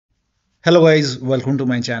Hello guys, welcome to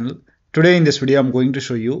my channel. Today in this video I'm going to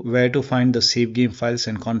show you where to find the save game files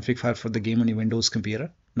and config file for the game on your Windows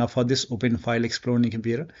computer. Now for this, open File Explorer on your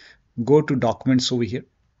computer, go to Documents over here.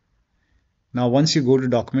 Now once you go to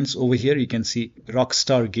Documents over here, you can see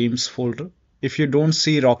Rockstar Games folder. If you don't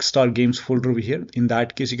see Rockstar Games folder over here, in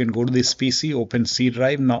that case you can go to this PC, open C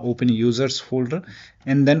drive, now open Users folder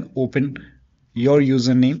and then open your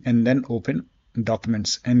username and then open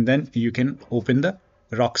Documents and then you can open the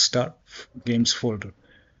Rockstar Games folder.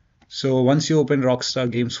 So once you open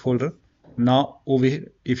Rockstar Games folder, now over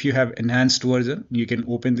here, if you have enhanced version, you can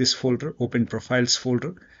open this folder, open Profiles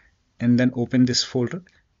folder, and then open this folder.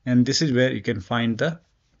 And this is where you can find the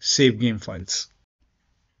save game files.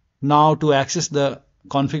 Now to access the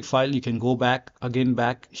config file, you can go back, again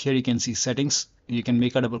back. Here you can see settings. You can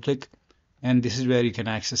make a double click, and this is where you can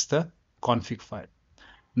access the config file.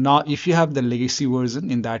 Now, if you have the legacy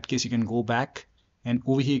version, in that case, you can go back and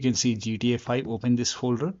over here you can see GTA 5, open this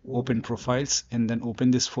folder, open profiles and then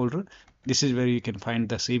open this folder. This is where you can find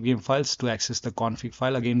the save game files. To access the config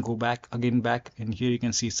file, again go back, again back, and here you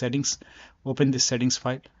can see settings, open this settings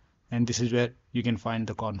file and this is where you can find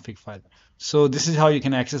the config file. So this is how you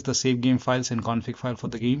can access the save game files and config file for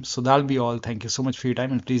the game. So that'll be all. Thank you so much for your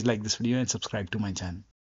time and please like this video and subscribe to my channel.